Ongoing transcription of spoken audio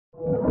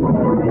Guys,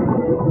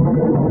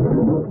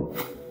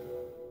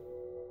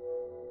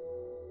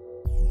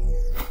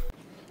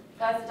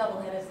 the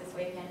double headers this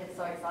weekend. It's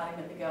so exciting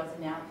that the girls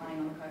are now playing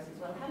on the coast as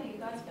well. How do you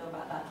guys feel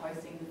about that,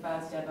 hosting the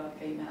first ever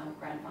female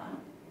grand final?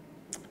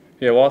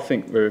 Yeah, well, I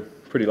think we're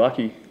pretty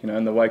lucky,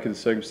 in the wake of the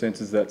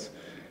circumstances that's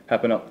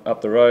happened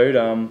up the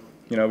road.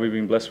 We've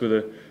been blessed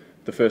with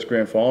the first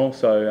grand final,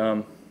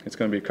 so it's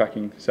going to be a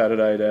cracking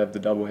Saturday to have the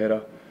double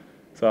header.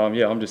 So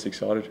yeah, I'm just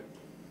excited.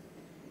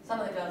 Some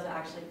of the girls are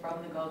actually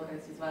from the Gold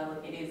Coast as well.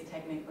 It is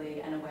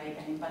technically an away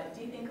game, but do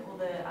you think all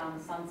the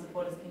SUNS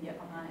supporters can get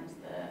behind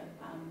the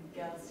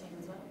girls team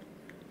as well?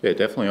 Yeah,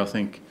 definitely. I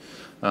think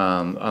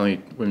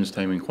only women's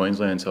team in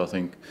Queensland, so I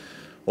think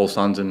all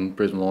SUNS and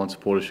Brisbane Lions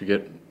supporters should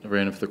get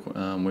around for the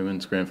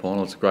women's grand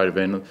final. It's a great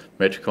event,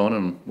 Metricon,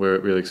 and we're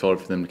really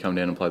excited for them to come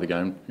down and play the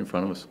game in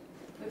front of us.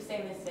 We've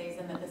seen this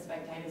season that the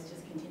spectators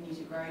just continue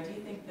to grow. Do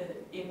you think that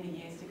in the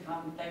years to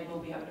come they will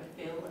be able to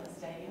fill a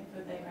stadium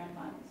for their grand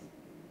finals?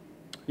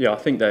 Yeah, I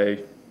think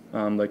they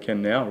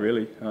can now,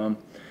 really.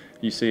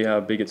 You see how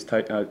big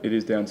it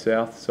is down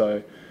south,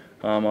 so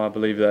I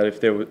believe that if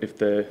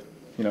they're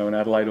in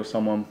Adelaide or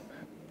someone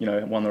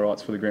won the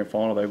rights for the grand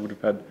final, they would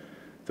have had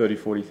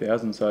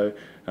 30,000-40,000. So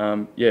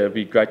yeah, it'd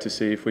be great to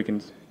see if we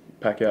can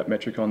pack out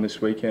Metricon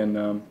this weekend,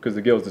 because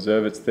the girls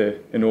deserve it. It's their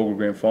inaugural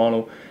grand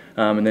final,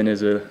 and then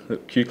there's a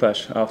Q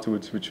clash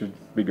afterwards, which would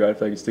be great if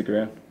they could stick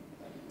around.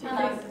 How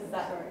nice is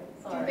that?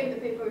 Do you think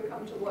the people who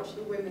come to watch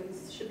the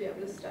women's should be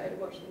able to stay to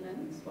watch the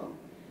men's as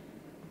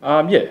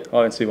well? Yeah,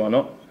 I don't see why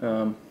not.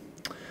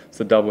 It's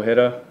a double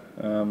header.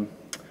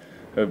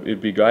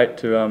 It'd be great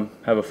to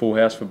have a full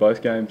house for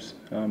both games.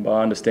 But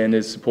I understand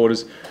there's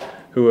supporters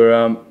who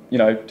are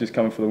just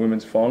coming for the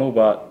women's final.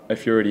 But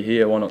if you're already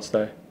here, why not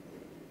stay?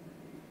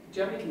 Do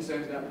you have any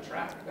concerns about the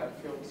track, about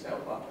the field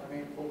itself after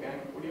having a full game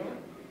of footy on it?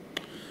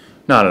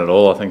 No, not at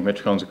all. I think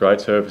Metricon's a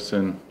great surface,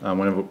 and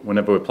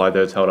whenever we played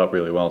there, it's held up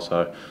really well.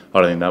 So I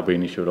don't think that'll be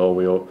an issue at all.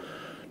 We all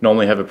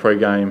normally have a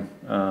pre-game.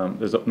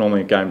 There's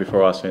normally a game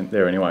before us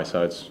there anyway,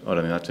 so I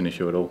don't think that's an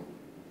issue at all.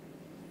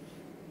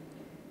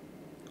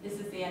 This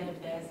is the end of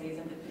their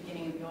season, the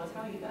beginning of yours.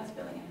 How are you guys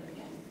feeling ahead of the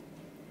game?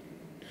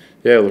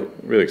 Yeah, look,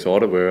 really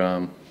excited.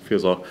 We're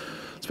feels like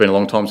it's been a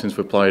long time since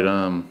we've played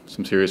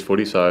some serious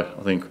footy, so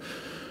I think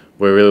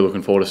we're really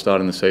looking forward to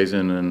starting the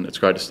season, and it's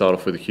great to start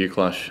off with a Q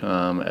clash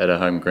at our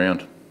home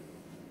ground.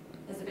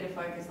 There's a bit of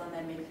focus on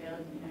their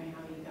midfield.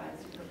 How are you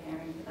guys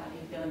preparing for that? Are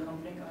you feeling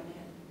confident going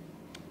ahead?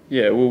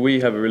 Yeah, well,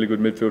 we have a really good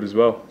midfield as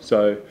well.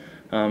 So,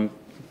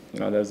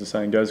 as the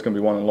saying goes, it's going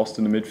to be won and lost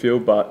in the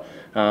midfield. But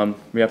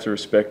we have to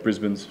respect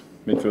Brisbane's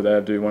midfield.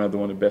 They do one of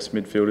the best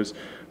midfielders.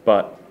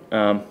 But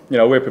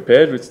we're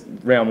prepared. It's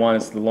round one.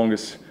 It's the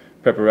longest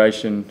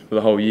preparation for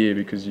the whole year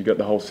because you've got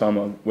the whole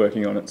summer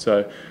working on it.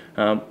 So,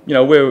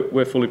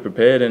 we're fully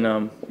prepared.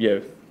 And yeah,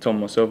 Tom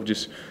and myself are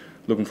just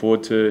looking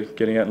forward to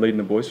getting out and leading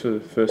the boys for the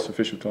first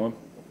official time.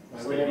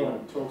 When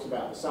everyone talks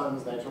about the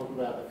SUNS, they talk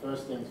about the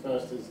first things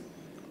first is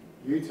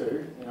you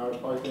two,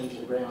 at both ends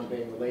of the ground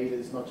being the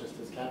leaders, not just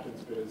as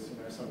captains, but as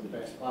some of the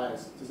best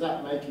players. Does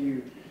that make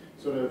you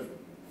sort of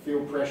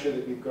feel pressure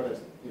that you've got to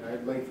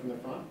lead from the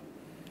front?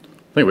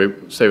 I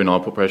think Steve and I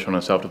put pressure on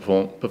ourselves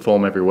to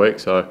perform every week.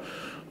 So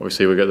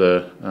obviously we've got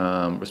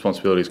the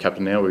responsibility as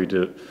captain now. We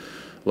did it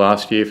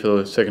last year for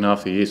the second half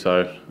of the year,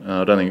 so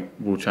I don't think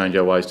we'll change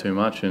our ways too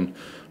much. And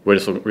we're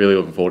just really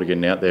looking forward to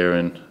getting out there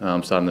and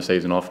starting the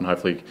season off and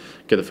hopefully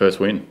get the first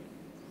win.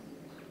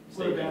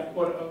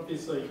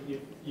 Obviously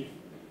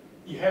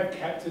you have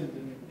captained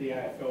in the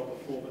AFL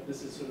before, but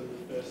this is sort of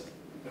the first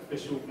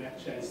official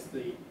match as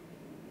the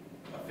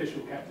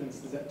official captains.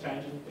 Does that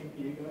change anything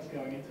for you guys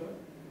going into it?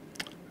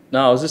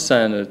 No, I was just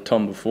saying to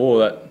Tom before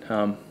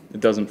that it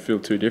doesn't feel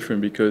too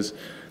different because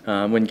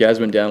when Gaz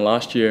went down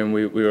last year and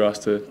we were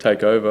asked to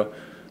take over,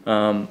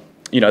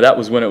 that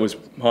was when it was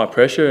high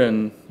pressure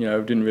and we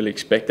didn't really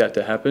expect that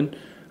to happen.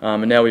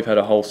 And now we've had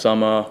a whole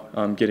summer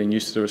getting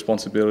used to the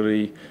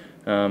responsibility.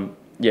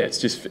 It's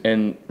just,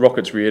 and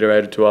Rocket's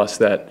reiterated to us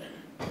that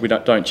we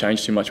don't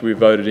change too much. We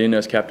voted in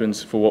as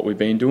captains for what we've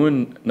been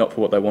doing, not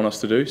for what they want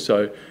us to do.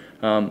 So,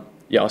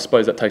 I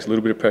suppose that takes a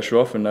little bit of pressure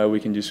off and know we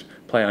can just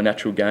play our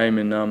natural game,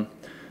 and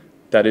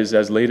that is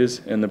as leaders,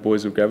 and the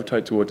boys will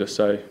gravitate towards us.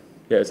 So,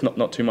 yeah, it's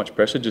not too much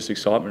pressure, just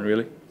excitement,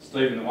 really.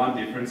 Stephen, the one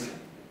difference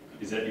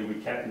is that you'll be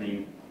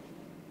captaining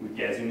with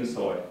Gaz in the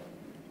side.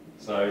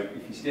 So,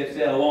 if he steps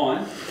out of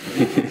line,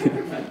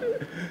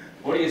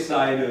 what do you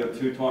say to a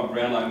two-time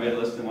Brownlow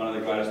medalist and one of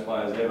the greatest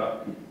players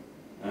ever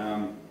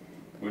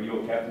when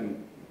you're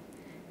captain?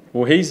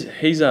 Well, he's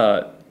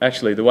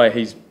actually, the way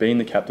he's been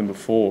the captain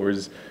before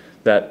is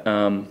that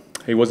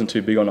he wasn't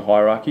too big on a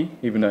hierarchy.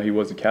 Even though he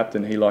was the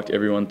captain, he liked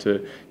everyone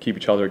to keep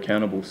each other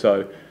accountable.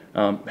 So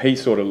he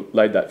sort of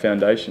laid that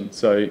foundation.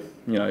 So,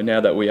 now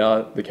that we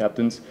are the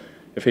captains,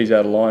 if he's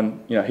out of line,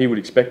 he would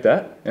expect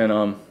that, and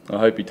I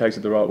hope he takes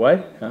it the right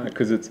way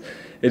because it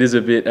is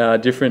a bit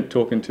different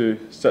talking to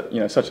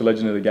such a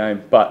legend of the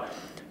game. But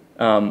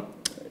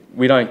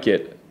we don't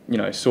get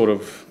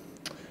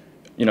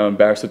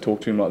embarrassed to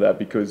talk to him like that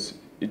because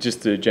it's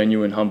just the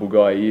genuine humble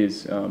guy he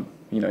is.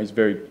 he's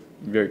very,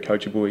 very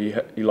coachable.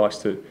 He likes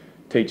to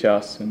teach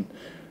us, and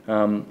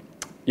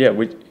yeah,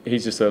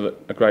 he's just a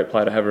great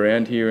player to have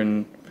around here,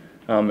 and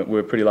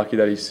we're pretty lucky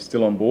that he's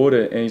still on board.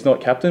 And he's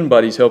not captain,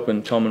 but he's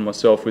helping Tom and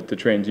myself with the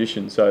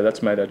transition, so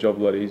that's made our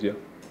job a lot easier.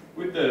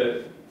 With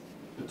the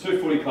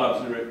two footy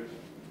clubs are in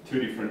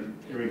two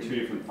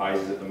different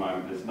phases at the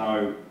moment. There's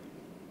no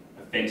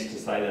offence to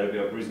say that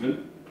about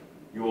Brisbane.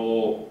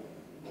 You're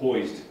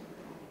poised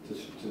to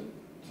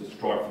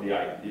strike for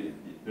the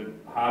 8. The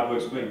hard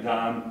work's been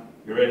done.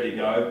 You're ready to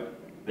go.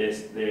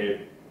 They're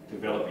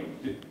developing.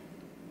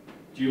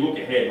 Do you look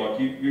ahead? Like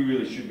you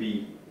really should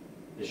be.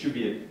 There should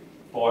be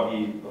a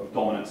 5-year of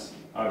dominance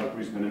over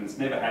Brisbane, and it's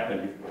never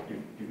happened.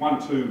 You've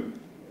won 2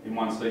 in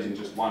one season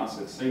just once.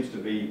 It seems to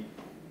be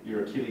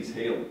your Achilles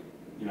heel.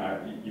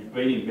 You've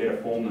been in better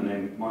form than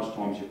them most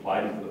times you've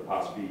played in for the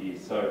past few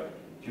years. So,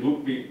 do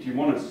you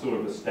want to sort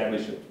of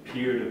establish a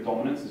period of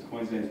dominance as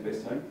Queensland's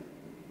best team?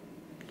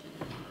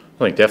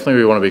 I think definitely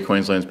we want to be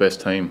Queensland's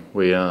best team.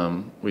 We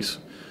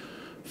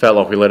felt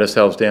like we let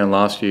ourselves down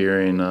last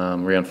year in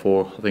round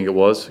 4, I think it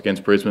was,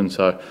 against Brisbane.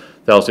 So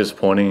that was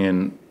disappointing,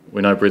 and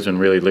we know Brisbane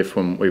really lift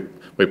when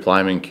we play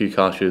them in Q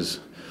clashes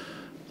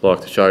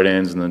like the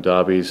showdowns and the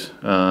derbies.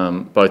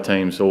 Both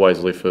teams always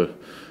lift for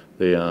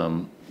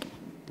the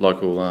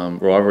local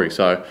rivalry.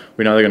 So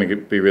we know they're going to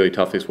be really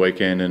tough this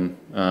weekend, and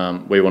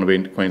we want to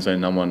be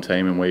Queensland's #1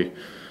 team, and we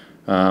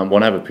want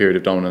to have a period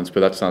of dominance,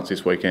 but that starts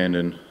this weekend,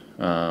 and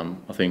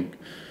I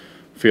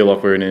feel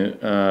like we're in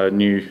a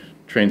new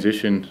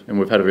transition, and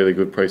we've had a really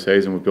good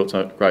pre-season. We've built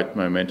some great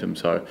momentum,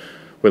 so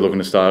we're looking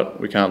to start.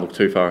 We can't look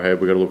too far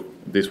ahead. We've got to look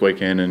this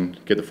weekend and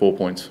get the 4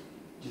 points.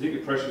 Do you think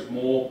the pressure's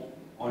more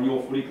on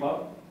your footy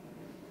club?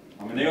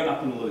 I mean, they've got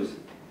nothing to lose.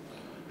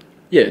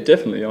 Yeah,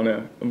 definitely.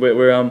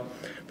 We're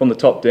from the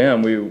top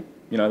down. The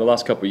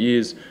last couple of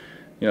years,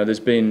 there's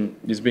been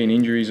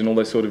injuries and all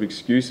those sort of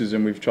excuses,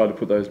 and we've tried to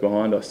put those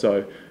behind us.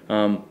 So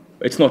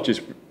it's not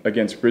just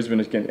against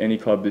Brisbane; it's against any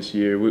club this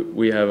year.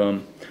 We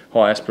have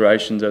high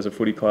aspirations as a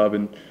footy club,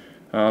 and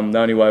the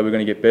only way we're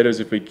going to get better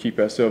is if we keep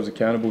ourselves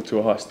accountable to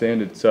a high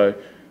standard. So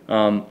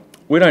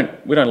we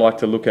don't like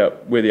to look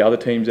at where the other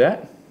team's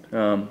at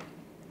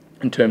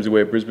in terms of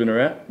where Brisbane are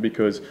at,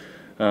 because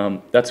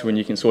that's when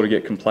you can sort of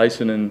get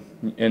complacent,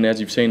 and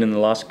as you've seen in the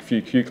last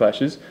few Q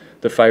clashes,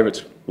 the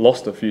favourites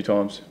lost a few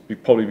times,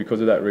 probably because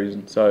of that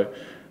reason. So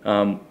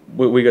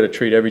we got to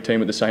treat every team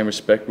with the same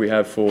respect we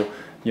have for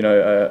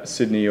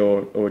Sydney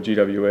or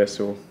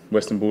GWS or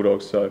Western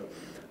Bulldogs. So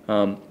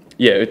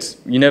yeah,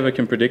 you never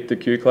can predict the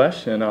Q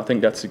clash, and I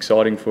think that's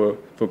exciting for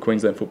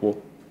Queensland football.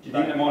 Do you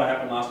think that might have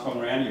happened last time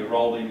around? You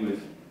rolled in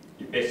with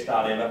your best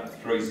start ever,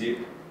 3-zip,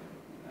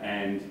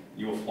 and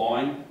you were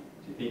flying.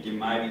 Do you think you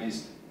maybe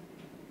just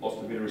lost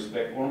a bit of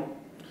respect for them?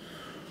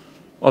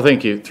 I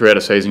think throughout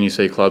a season you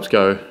see clubs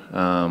go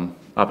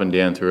up and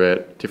down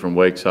throughout different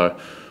weeks. So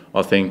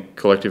I think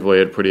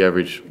collectively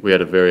we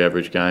had a very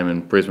average game,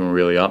 and Brisbane were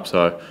really up.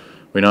 So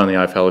we know in the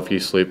AFL if you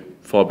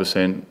slip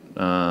 5%,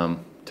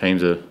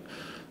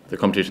 the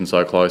competition's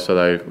so close, so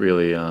they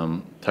really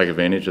take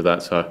advantage of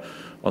that. So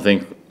I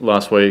think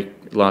last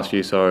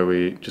year,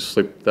 we just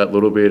slipped that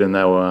little bit, and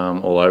they were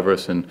all over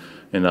us and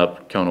ended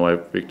up coming away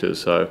victors.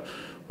 So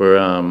we're,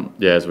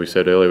 as we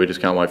said earlier, we just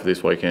can't wait for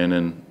this weekend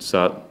and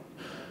start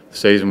the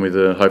season with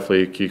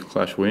hopefully a Q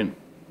clash win.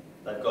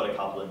 They've got a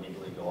couple of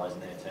niggly guys in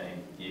their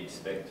team. Do you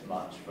expect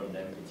much from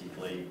them,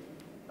 particularly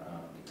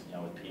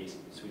with Pearce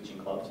switching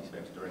clubs? Do you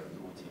expect directly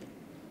towards him?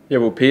 Yeah,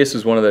 well, Pearce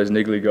is one of those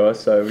niggly guys,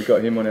 so we've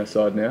got him on our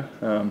side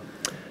now.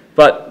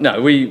 But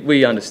no,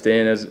 we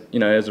understand as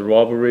a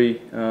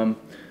rivalry.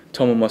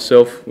 Tom and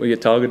myself, we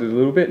get targeted a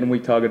little bit, and we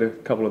target a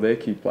couple of their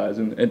key players,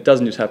 and it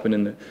doesn't just happen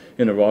in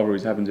the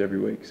rivalries; it happens every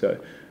week. So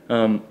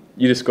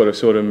you just got to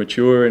sort of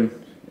mature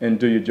and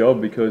do your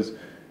job, because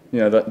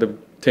the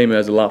team who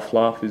has a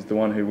laugh is the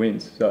one who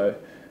wins. So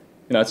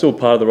it's all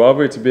part of the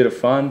rivalry. It's a bit of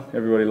fun.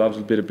 Everybody loves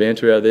a bit of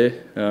banter out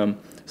there.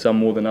 Some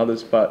more than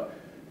others, but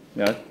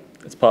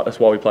that's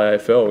why we play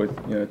AFL.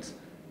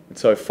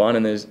 It's so fun,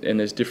 and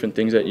there's different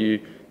things that you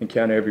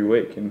encounter every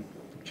week, and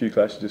Q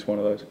Clash is just one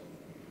of those.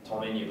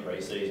 Tom, in your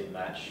pre-season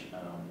match,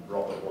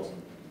 Rocket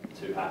wasn't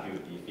too happy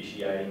with the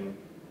officiating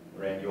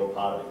around your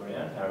part of the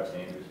ground. Harris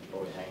Andrews was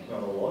probably hanging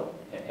on a lot.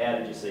 How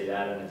did you see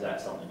that, and is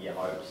that something you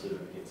hope sort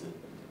of gets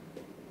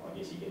I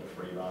guess you get a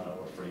free run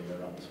or a free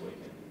run this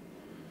weekend?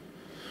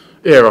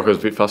 Yeah, Rocket was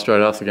a bit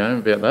frustrated after the game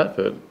about that,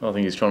 but I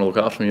think he's trying to look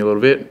after me a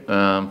little bit.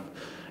 I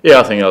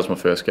think that was my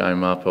first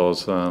game up. I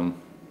was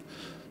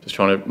just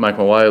trying to make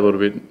my way a little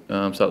bit,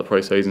 start the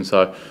pre-season.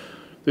 So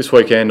this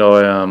weekend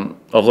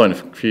I've learned a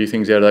few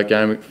things out of that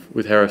game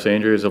with Harris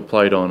Andrews. I've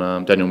played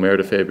on Daniel Merritt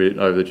a fair bit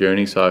over the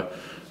journey. So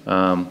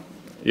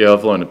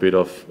I've learned a bit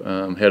of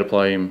how to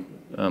play him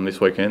this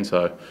weekend.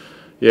 So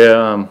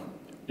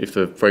if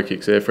the free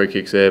kick's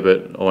there,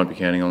 but I won't be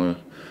counting on the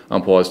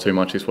umpires too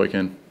much this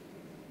weekend.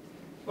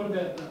 What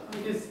about, I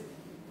guess,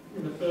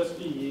 in the first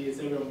few years,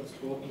 everyone was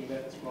talking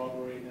about this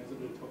rivalry, and there was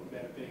a bit of talk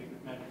about it being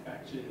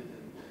manufactured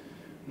and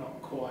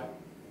not quite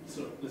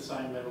sort of the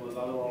same level as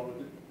other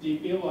Do you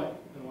feel like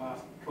in the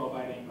last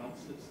 12, 18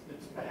 months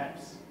it's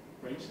perhaps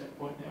reached that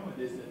point now where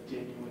there's a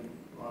genuine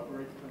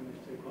rivalry between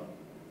these two clubs?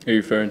 Are you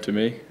referring to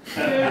me?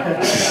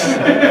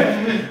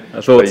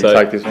 I thought so.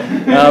 Take this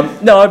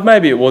one. No,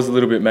 maybe it was a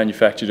little bit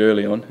manufactured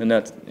early on, and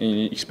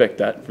you expect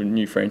that for a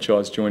new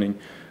franchise joining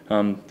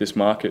this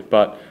market.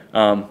 But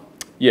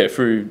yeah,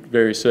 through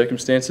various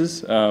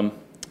circumstances, the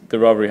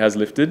rivalry has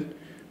lifted,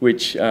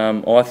 which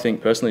I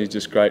think personally is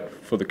just great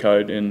for the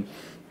code, and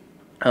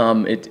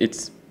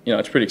it's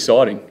it's pretty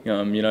exciting.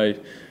 I'm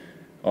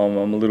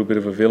a little bit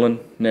of a villain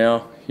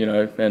now,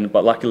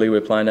 but luckily we're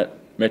playing at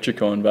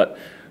Metricon. But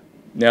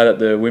now that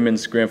the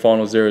women's grand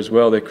final's there as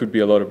well, there could be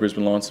a lot of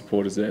Brisbane Lions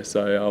supporters there,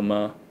 so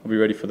I'll be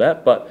ready for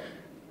that. But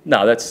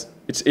no,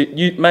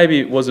 maybe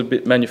it was a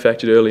bit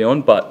manufactured early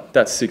on, but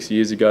that's 6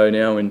 years ago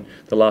now, and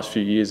the last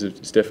few years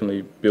it's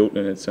definitely built,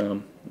 and it's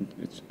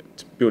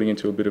building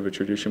into a bit of a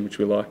tradition which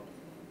we like.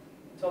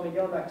 Tommy,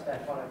 going back to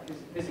that kind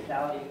of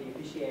physicality of the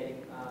officiating,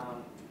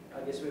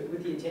 I guess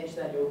with the attention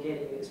that you're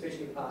getting,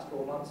 especially the past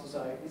 4 months or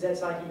so, is that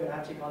something you're going to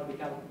have to kind of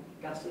become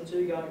accustomed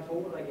to going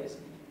forward, I guess?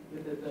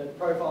 With the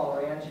profile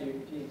around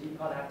you, do you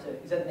kind of have to,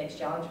 is that the next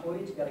challenge for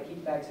you, to be able to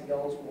kick bags of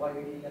goals while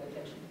you're getting that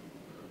attention?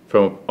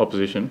 From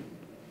opposition?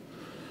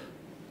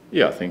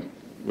 Yeah, I think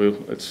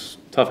it's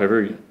tough.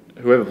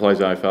 Whoever plays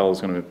AFL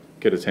is going to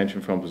get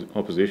attention from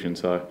opposition,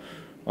 so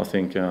I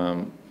think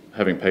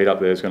having Pete up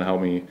there is going to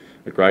help me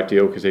a great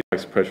deal, because he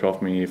takes the pressure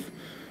off me. If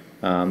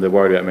they're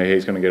worried about me,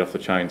 he's going to get off the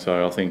chain.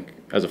 So I think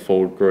as a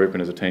forward group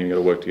and as a team, you've got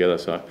to work together.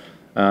 So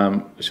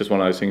it's just one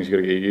of those things you've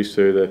got to get used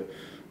to. The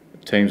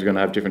teams are going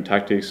to have different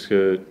tactics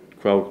to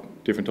quell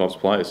different types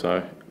of players.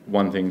 So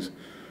one things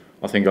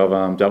I think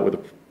I've dealt with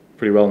it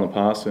pretty well in the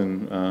past,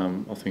 and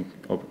I think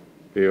I'll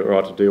be all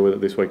right to deal with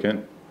it this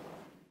weekend.